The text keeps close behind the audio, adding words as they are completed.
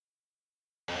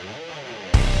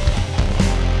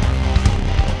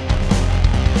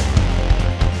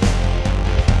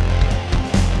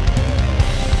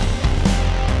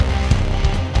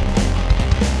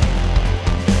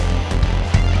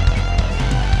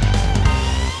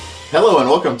Hello and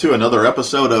welcome to another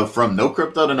episode of From No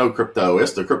Crypto to No Crypto.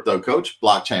 It's the Crypto Coach,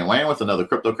 Blockchain Wayne, with another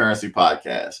cryptocurrency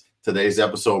podcast. Today's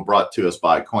episode brought to us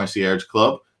by Concierge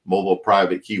Club, Mobile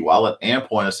Private Key Wallet, and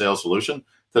Point of Sale Solution.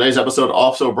 Today's episode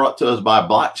also brought to us by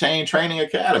Blockchain Training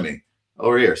Academy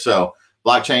over here. So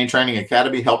Blockchain Training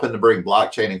Academy helping to bring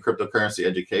blockchain and cryptocurrency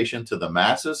education to the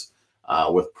masses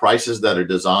with prices that are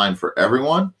designed for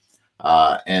everyone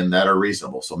and that are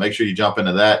reasonable. So make sure you jump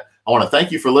into that. I want to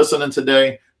thank you for listening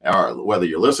today. Or whether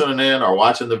you're listening in or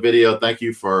watching the video, thank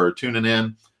you for tuning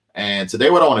in. And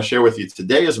today, what I want to share with you,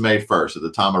 today is May 1st at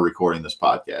the time of recording this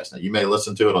podcast. Now, you may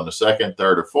listen to it on the 2nd,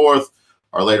 3rd, or 4th,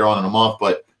 or later on in the month,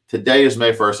 but today is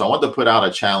May 1st. I want to put out a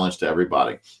challenge to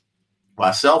everybody.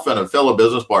 Myself and a fellow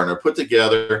business partner put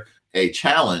together a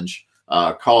challenge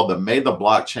called the May the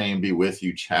Blockchain Be With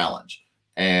You Challenge.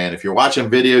 And if you're watching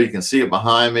video, you can see it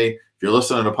behind me. If you're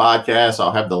listening to podcasts,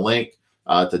 I'll have the link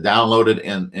to download it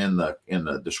in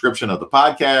the description of the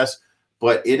podcast.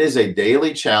 But it is a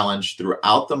daily challenge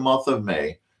throughout the month of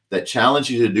May that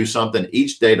challenges you to do something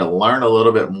each day to learn a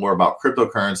little bit more about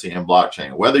cryptocurrency and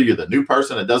blockchain. Whether you're the new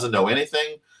person that doesn't know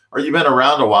anything, or you've been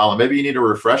around a while and maybe you need a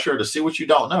refresher to see what you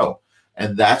don't know.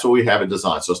 And that's what we have it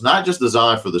designed. So it's not just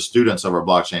designed for the students of our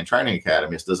Blockchain Training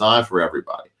Academy. It's designed for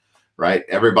everybody, right?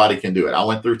 Everybody can do it. I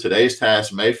went through today's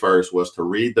task, May 1st, was to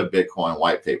read the Bitcoin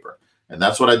white paper. And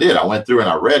that's what I did. I went through and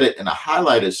I read it and I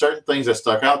highlighted certain things that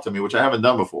stuck out to me, which I haven't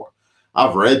done before.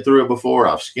 I've read through it before.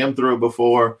 I've skimmed through it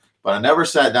before, but I never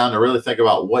sat down to really think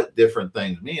about what different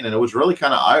things mean. And it was really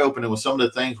kind of eye-opening with some of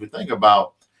the things we think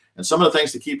about and some of the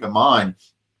things to keep in mind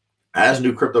as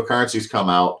new cryptocurrencies come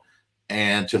out,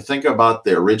 and to think about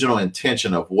the original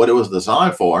intention of what it was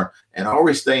designed for, and are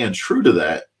we staying true to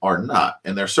that or not?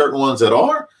 And there's certain ones that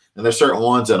are, and there's certain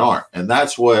ones that aren't. And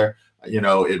that's where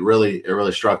it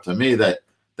really struck to me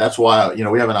that's why,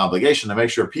 we have an obligation to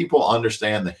make sure people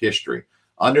understand the history,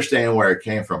 understand where it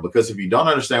came from. Because if you don't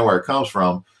understand where it comes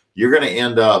from, you're going to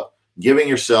end up giving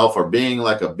yourself or being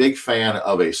like a big fan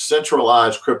of a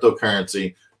centralized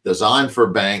cryptocurrency designed for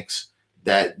banks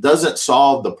that doesn't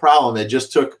solve the problem. It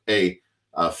just took a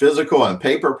physical and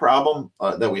paper problem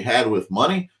that we had with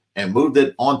money and moved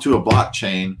it onto a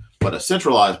blockchain, but a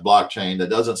centralized blockchain that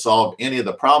doesn't solve any of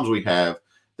the problems we have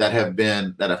that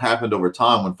have happened over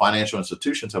time when financial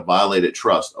institutions have violated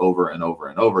trust over and over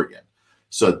and over again.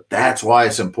 So that's why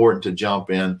it's important to jump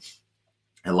in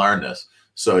and learn this.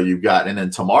 So you've got, and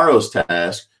then tomorrow's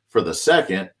task for the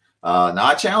 2nd. Now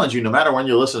I challenge you, no matter when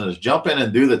you're listening to this, jump in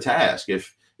and do the task.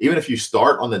 Even if you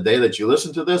start on the day that you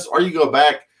listen to this, or you go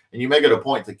back and you make it a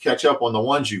point to catch up on the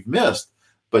ones you've missed,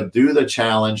 but do the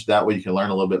challenge. That way you can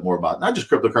learn a little bit more about not just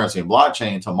cryptocurrency and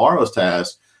blockchain. Tomorrow's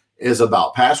task is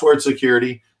about password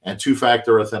security and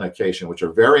two-factor authentication, which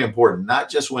are very important, not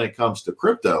just when it comes to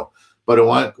crypto, but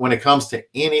when it comes to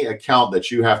any account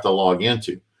that you have to log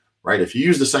into, right? If you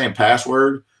use the same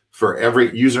password for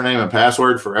every username and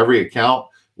password for every account,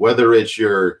 whether it's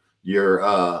your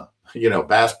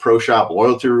Bass Pro Shop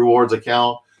loyalty rewards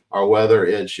account, or whether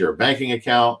it's your banking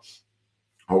account,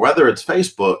 or whether it's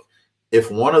Facebook,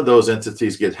 if one of those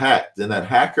entities gets hacked, then that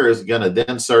hacker is going to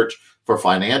then search for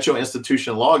financial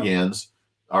institution logins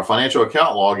or financial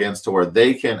account logins to where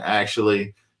they can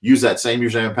actually use that same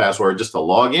username and password just to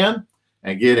log in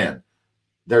and get in.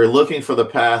 They're looking for the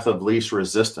path of least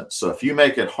resistance. So if you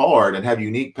make it hard and have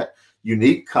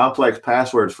unique complex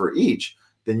passwords for each,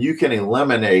 then you can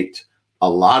eliminate a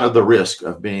lot of the risk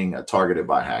of being targeted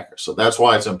by hackers. So that's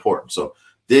why it's important. So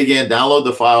dig in, download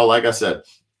the file. Like I said,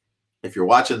 if you're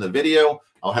watching the video,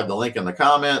 I'll have the link in the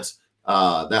comments.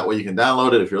 That way you can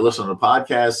download it. If you're listening to the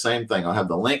podcast, same thing. I'll have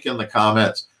the link in the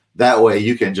comments. That way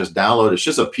you can just download it. It's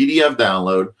just a PDF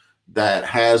download that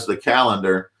has the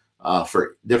calendar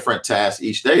for different tasks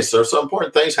each day. So some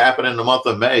important things happen in the month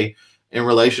of May in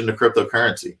relation to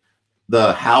cryptocurrency.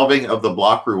 The halving of the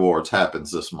block rewards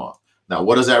happens this month. Now,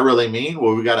 what does that really mean?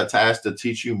 Well, we got a task to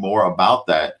teach you more about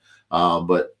that.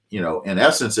 But in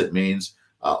essence, it means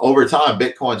over time,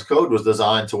 Bitcoin's code was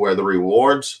designed to where the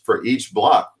rewards for each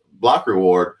block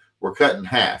reward were cut in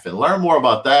half. And learn more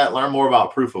about that. Learn more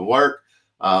about proof of work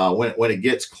when it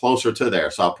gets closer to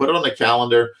there. So I'll put it on the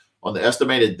calendar on the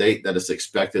estimated date that it's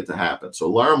expected to happen. So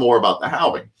learn more about the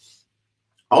halving.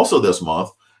 Also this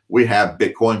month, we have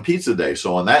Bitcoin Pizza Day.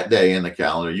 So on that day in the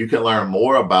calendar, you can learn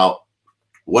more about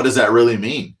what does that really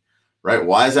mean, right?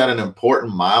 Why is that an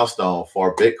important milestone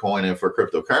for Bitcoin and for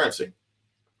cryptocurrency?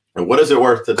 And what is it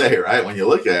worth today, right? When you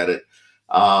look at it,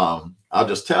 I'll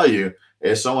just tell you,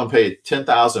 if someone paid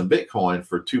 10,000 Bitcoin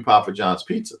for 2 Papa John's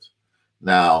pizzas.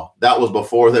 Now, that was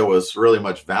before there was really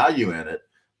much value in it,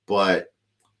 but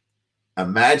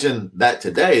imagine that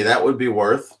today, that would be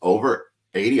worth over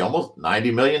 $80, almost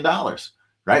 $90 million,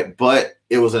 right? But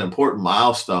it was an important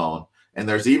milestone. And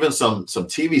there's even some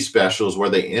TV specials where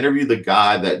they interview the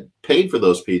guy that paid for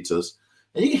those pizzas,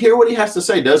 and you can hear what he has to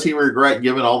say. Does he regret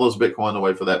giving all those Bitcoin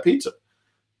away for that pizza?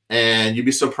 And you'd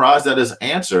be surprised at his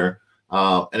answer.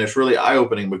 And it's really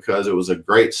eye-opening because it was a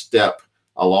great step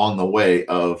along the way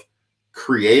of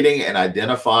creating and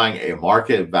identifying a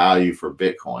market value for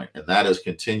Bitcoin. And that is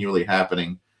continually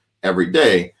happening every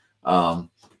day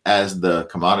as the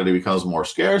commodity becomes more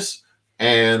scarce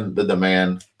and the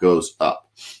demand goes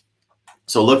up.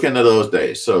 So look into those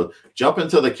days. So jump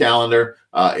into the calendar.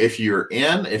 If you're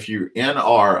in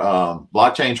our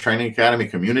Blockchain Training Academy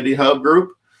Community Hub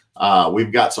group,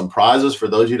 we've got some prizes for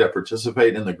those of you that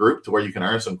participate in the group to where you can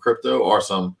earn some crypto or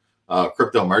some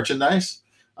crypto merchandise.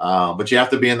 But you have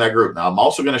to be in that group. Now, I'm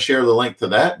also going to share the link to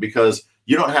that because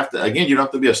you don't have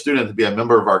to be a student to be a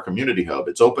member of our community hub.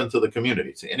 It's open to the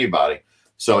community, to anybody.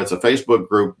 So it's a Facebook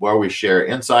group where we share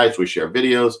insights, we share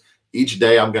videos. Each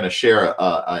day I'm going to share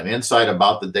an insight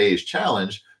about the day's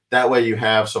challenge. That way you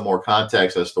have some more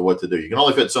context as to what to do. You can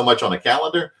only fit so much on a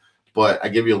calendar, but I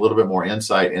give you a little bit more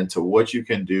insight into what you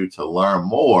can do to learn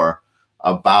more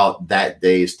about that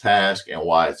day's task and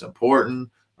why it's important,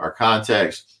 our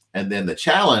context. And then the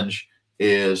challenge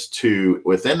is to,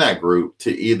 within that group,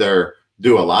 to either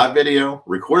do a live video,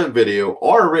 recorded video,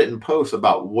 or a written post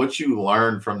about what you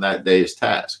learned from that day's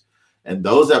task. And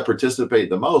those that participate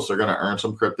the most are going to earn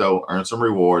some crypto, earn some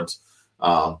rewards,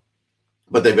 but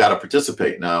they've got to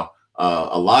participate. Now,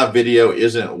 a live video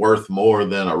isn't worth more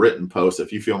than a written post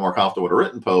if you feel more comfortable with a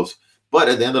written post. But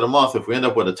at the end of the month, if we end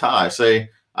up with a tie, say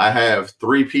I have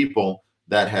 3 people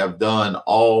that have done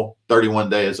all 31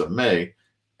 days of May,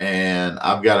 and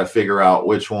I've got to figure out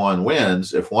which one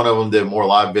wins. If one of them did more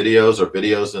live videos or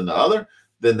videos than the other,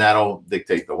 then that'll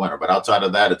dictate the winner. But outside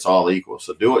of that, it's all equal.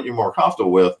 So do what you're more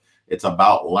comfortable with. It's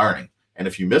about learning. And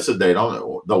if you miss a day,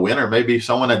 the winner may be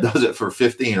someone that does it for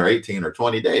 15 or 18 or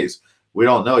 20 days. We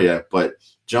don't know yet, but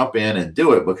jump in and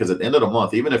do it, because at the end of the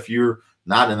month, even if you're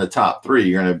not in the top 3,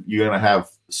 you're gonna have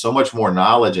so much more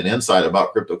knowledge and insight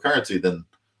about cryptocurrency than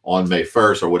on May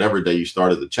 1st or whatever day you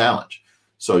started the challenge.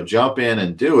 So jump in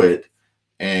and do it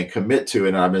and commit to it.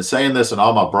 And I've been saying this in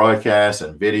all my broadcasts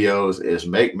and videos is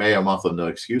make May a month of no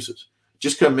excuses.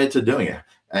 Just commit to doing it.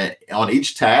 And on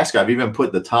each task, I've even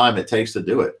put the time it takes to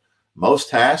do it. Most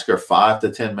tasks are 5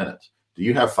 to 10 minutes. Do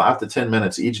you have 5 to 10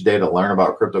 minutes each day to learn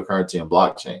about cryptocurrency and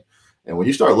blockchain? And when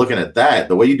you start looking at that,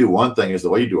 the way you do one thing is the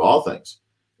way you do all things.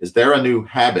 Is there a new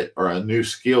habit or a new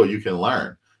skill you can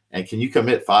learn? And can you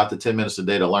commit 5 to 10 minutes a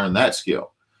day to learn that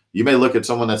skill? You may look at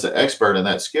someone that's an expert in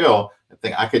that skill and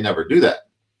think, I could never do that.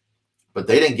 But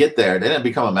they didn't get there. They didn't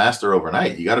become a master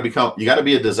overnight. You got to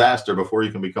be a disaster before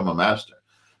you can become a master.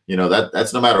 You know,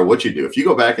 that's no matter what you do. If you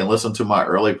go back and listen to my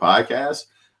early podcasts,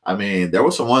 I mean, there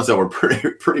were some ones that were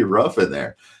pretty rough in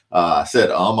there. I said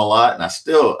a lot, and I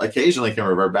still occasionally can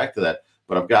revert back to that,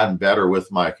 but I've gotten better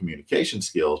with my communication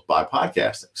skills by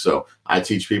podcasting. So I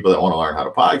teach people that want to learn how to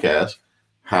podcast,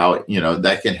 how, you know,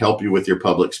 that can help you with your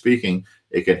public speaking.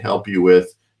 It can help you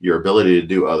with your ability to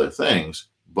do other things,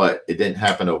 but it didn't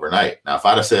happen overnight. Now, if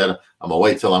I'd have said, I'm going to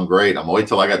wait till I'm great, I'm going to wait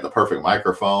till I got the perfect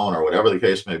microphone or whatever the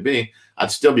case may be,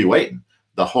 I'd still be waiting.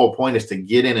 The whole point is to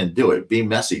get in and do it. Be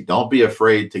messy. Don't be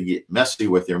afraid to get messy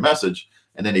with your message.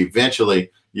 And then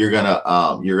eventually you're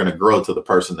gonna grow to the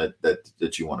person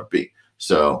that you want to be.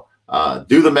 So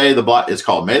do the it's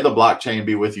called May the Blockchain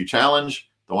Be With You Challenge.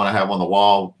 The one I have on the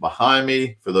wall behind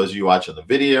me for those of you watching the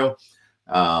video.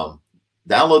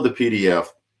 Download the PDF,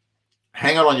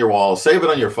 hang it on your wall, save it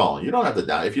on your phone. You don't have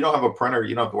to if you don't have a printer,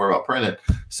 you don't have to worry about printing.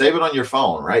 Save it on your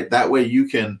phone, right? That way you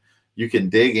can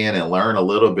dig in and learn a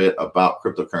little bit about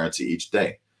cryptocurrency each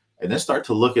day. And then start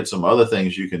to look at some other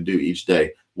things you can do each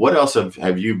day. What else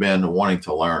have you been wanting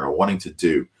to learn or wanting to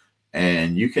do?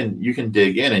 And you can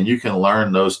dig in and you can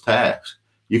learn those tasks.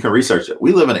 You can research it.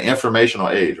 We live in an informational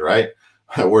age, right?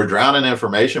 We're drowning in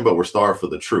information, but we're starved for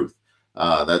the truth.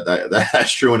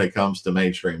 That's true when it comes to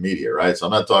mainstream media, right? So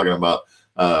I'm not talking about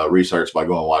research by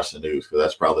going and watch the news, because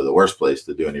that's probably the worst place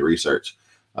to do any research.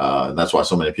 And that's why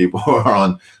so many people are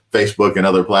on Facebook and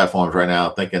other platforms right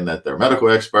now thinking that they're medical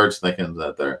experts, thinking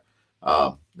that they're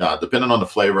depending on the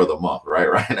flavor of the month,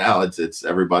 right? Right now, it's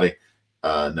everybody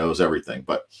knows everything.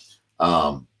 But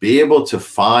be able to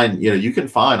find, you can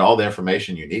find all the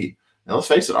information you need. And let's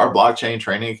face it, our blockchain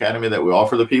training academy that we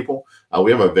offer the people,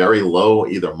 we have a very low,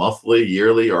 either monthly,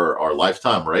 yearly, or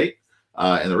lifetime rate.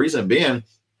 And the reason being,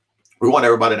 we want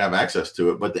everybody to have access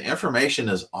to it, but the information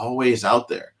is always out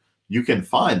there. You can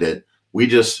find it.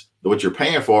 What you're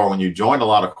paying for when you join a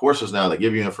lot of courses now that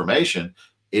give you information,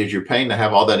 is you're paying to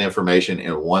have all that information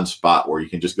in one spot where you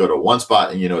can just go to one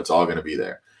spot and you know it's all going to be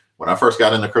there. When I first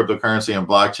got into cryptocurrency and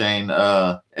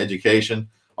blockchain education,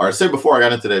 or I said before I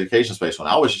got into the education space, when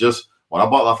I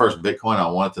bought my first Bitcoin, I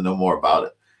wanted to know more about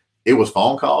it. It was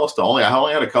phone calls to I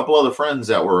only had a couple other friends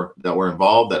that were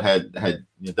involved that had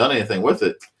done anything with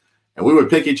it. And we would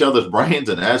pick each other's brains.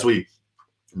 And as we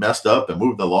messed up and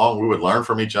moved along, we would learn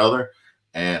from each other.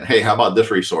 And hey, how about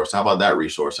this resource? How about that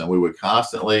resource? And we would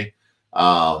constantly,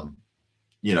 constantly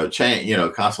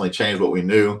change what we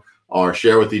knew or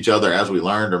share with each other as we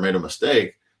learned or made a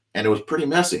mistake. And it was pretty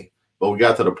messy. But we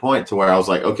got to the point to where I was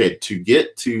like, okay, to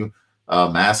get to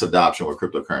mass adoption with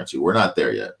cryptocurrency, we're not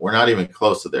there yet. We're not even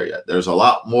close to there yet. There's a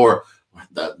lot more.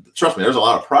 Trust me, there's a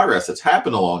lot of progress that's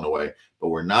happened along the way, but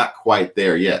we're not quite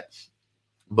there yet.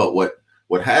 But what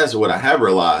I have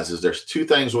realized is there's two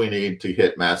things we need to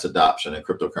hit mass adoption in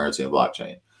cryptocurrency and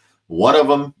blockchain. One of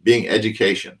them being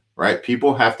education, right?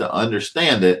 People have to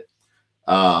understand it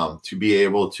to be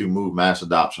able to move mass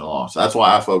adoption along. So that's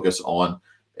why I focus on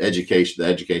education, the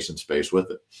education space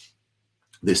with it.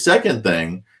 The second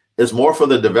thing is more for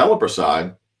the developer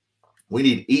side. We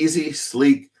need easy,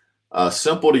 sleek,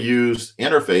 simple to use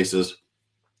interfaces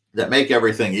that make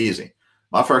everything easy.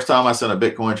 My first time I sent a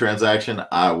Bitcoin transaction,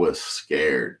 I was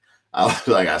scared.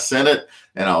 I sent it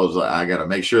and I was like, I got to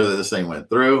make sure that this thing went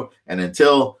through. And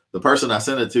until the person I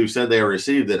sent it to said they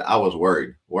received it, I was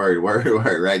worried,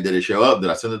 right? Did it show up? Did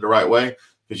I send it the right way?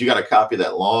 Because you got to copy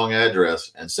that long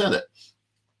address and send it.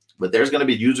 But there's going to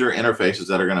be user interfaces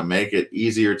that are going to make it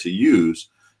easier to use.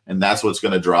 And that's what's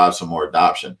going to drive some more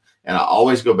adoption. And I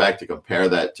always go back to compare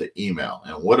that to email.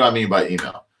 And what do I mean by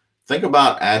email? Think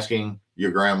about asking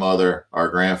your grandmother or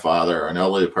grandfather or an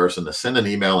elderly person to send an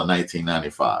email in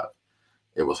 1995.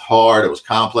 It was hard. It was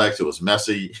complex. It was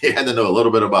messy. You had to know a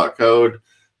little bit about code.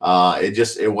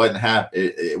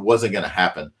 It wasn't going to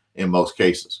happen in most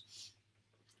cases.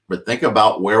 But think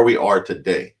about where we are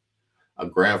today. A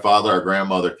grandfather or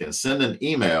grandmother can send an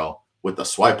email with the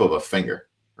swipe of a finger,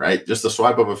 right? Just a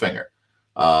swipe of a finger.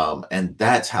 And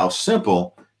that's how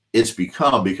simple it's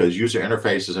become, because user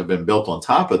interfaces have been built on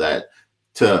top of that.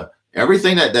 To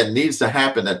everything that needs to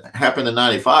happen, that happened in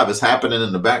 95 is happening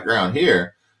in the background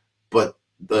here. But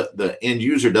the end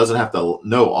user doesn't have to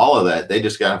know all of that. They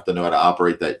just have to know how to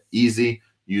operate that easy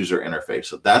user interface.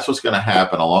 So that's what's going to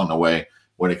happen along the way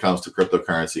when it comes to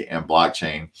cryptocurrency and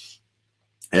blockchain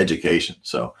education.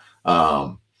 So,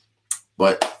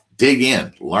 but dig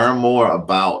in, learn more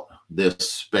about this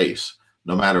space,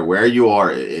 no matter where you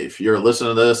are. If you're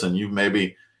listening to this and you've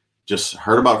maybe just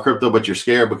heard about crypto, but you're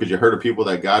scared because you heard of people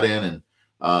that got in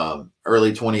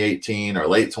early 2018 or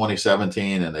late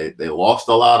 2017 and they lost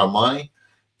a lot of money.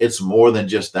 It's more than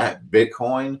just that.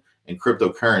 Bitcoin and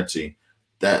cryptocurrency,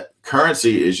 that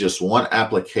currency is just one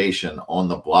application on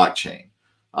the blockchain,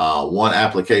 one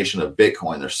application of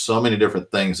Bitcoin. There's so many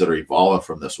different things that are evolving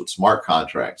from this with smart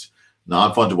contracts,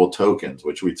 non-fungible tokens,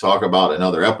 which we talk about in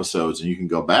other episodes. And you can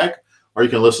go back or you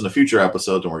can listen to future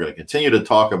episodes, and we're going to continue to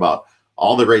talk about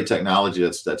all the great technology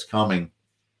that's coming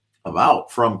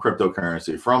about from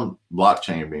cryptocurrency, from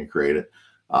blockchain being created.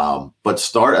 But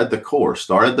start at the core,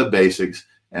 start at the basics,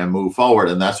 and move forward.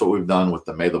 And that's what we've done with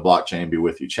the May the Blockchain Be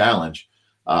With You challenge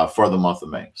for the month of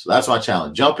May. So that's my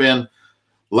challenge. Jump in,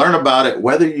 learn about it,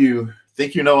 whether you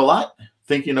think you know a lot,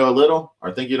 think you know a little,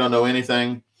 or think you don't know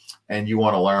anything, and you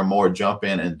want to learn more, jump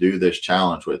in and do this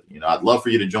challenge with me. I'd love for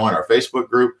you to join our Facebook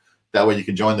group. That way you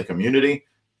can join the community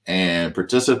and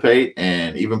participate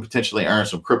and even potentially earn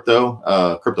some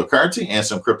cryptocurrency and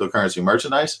some cryptocurrency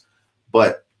merchandise.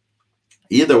 But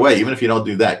either way, even if you don't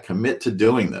do that, commit to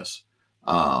doing this.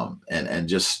 And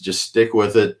just stick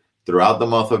with it throughout the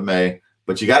month of May.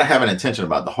 But you got to have an intention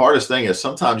about it. The hardest thing is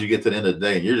sometimes you get to the end of the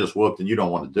day and you're just whooped and you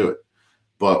don't want to do it.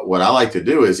 But what I like to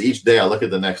do is each day I look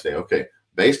at the next day. Okay,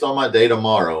 based on my day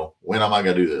tomorrow, when am I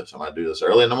going to do this? Am I going to do this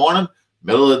early in the morning,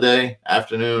 middle of the day,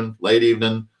 afternoon, late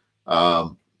evening,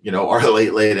 or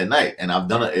late at night? And I've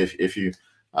done it. If you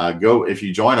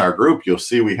join our group, you'll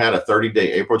see we had a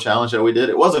 30-day April challenge that we did.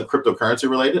 It wasn't cryptocurrency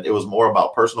related. It was more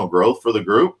about personal growth for the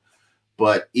group.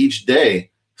 But each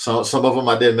day, some of them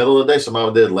I did middle of the day, some of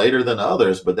them I did later than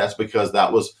others. But that's because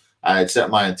I had set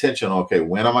my intention. Okay,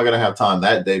 when am I going to have time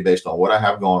that day based on what I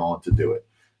have going on to do it?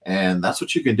 And that's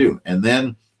what you can do. And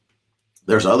then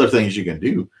there's other things you can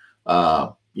do.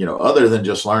 Other than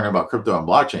just learning about crypto and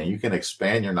blockchain, you can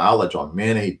expand your knowledge on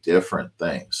many different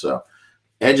things. So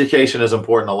education is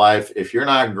important to life. If you're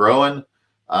not growing,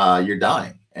 you're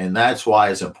dying. And that's why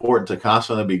it's important to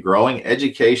constantly be growing.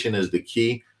 Education is the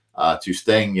key to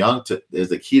staying young, is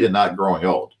the key to not growing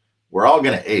old. We're all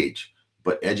going to age,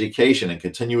 but education and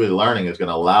continually learning is going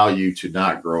to allow you to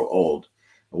not grow old.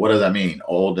 What does that mean?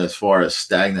 Old as far as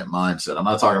stagnant mindset. I'm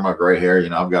not talking about gray hair.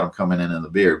 I've got them coming in the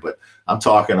beard, but I'm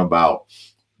talking about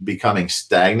becoming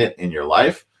stagnant in your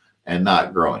life and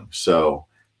not growing. So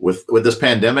with this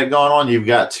pandemic going on, you've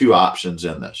got two options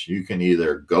in this. You can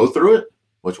either go through it,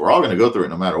 which we're all going to go through it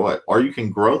no matter what, or you can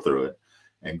grow through it.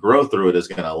 And grow through it is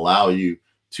going to allow you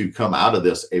to come out of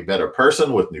this a better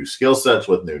person with new skill sets,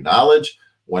 with new knowledge,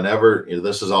 whenever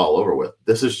this is all over with.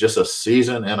 This is just a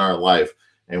season in our life.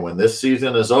 And when this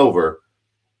season is over,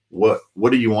 what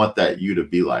do you want that you to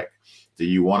be like? Do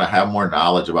you want to have more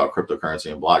knowledge about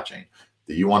cryptocurrency and blockchain?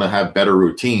 Do you want to have better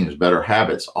routines, better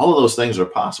habits? All of those things are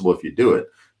possible if you do it.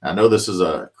 I know this is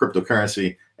a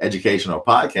cryptocurrency educational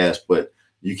podcast, but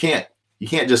you can't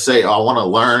just say, oh, I want to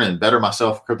learn and better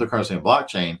myself cryptocurrency and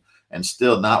blockchain and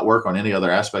still not work on any other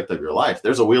aspect of your life.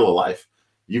 There's a wheel of life.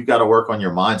 You've got to work on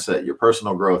your mindset, your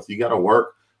personal growth. You got to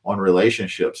work on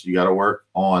relationships. You got to work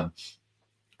on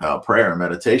prayer and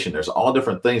meditation. There's all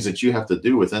different things that you have to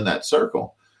do within that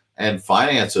circle. And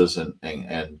finances and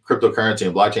cryptocurrency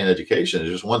and blockchain education is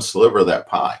just one sliver of that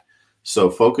pie. So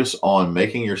focus on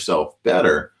making yourself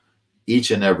better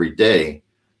each and every day.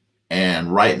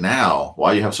 And right now,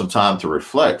 while you have some time to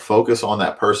reflect, focus on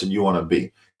that person you want to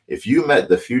be. If you met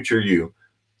the future you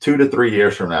 2 to 3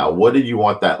 years from now, what do you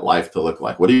want that life to look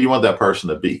like? What do you want that person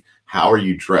to be? How are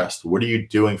you dressed? What are you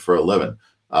doing for a living?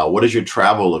 What does your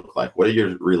travel look like? What are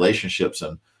your relationships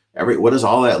and what does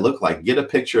all that look like? Get a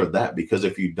picture of that, because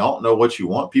if you don't know what you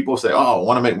want, people say, oh, I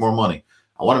want to make more money.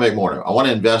 I want to make more. I want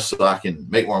to invest so I can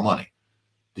make more money.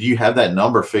 Do you have that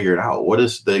number figured out? What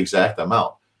is the exact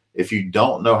amount? If you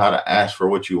don't know how to ask for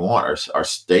what you want or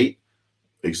state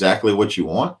exactly what you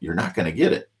want, you're not going to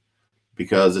get it,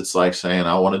 because it's like saying,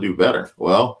 I want to do better.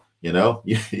 Well, you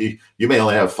may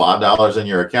only have $5 in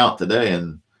your account today,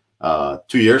 and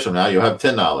 2 years from now, you'll have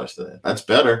 $10 today. That's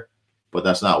better, but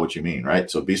that's not what you mean,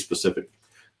 right? So be specific.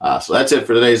 So that's it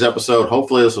for today's episode.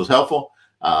 Hopefully this was helpful.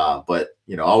 But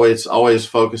always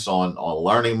focus on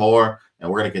learning more. And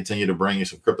we're going to continue to bring you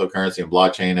some cryptocurrency and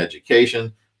blockchain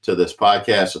education to this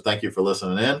podcast. So thank you for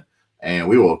listening in, and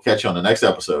we will catch you on the next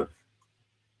episode.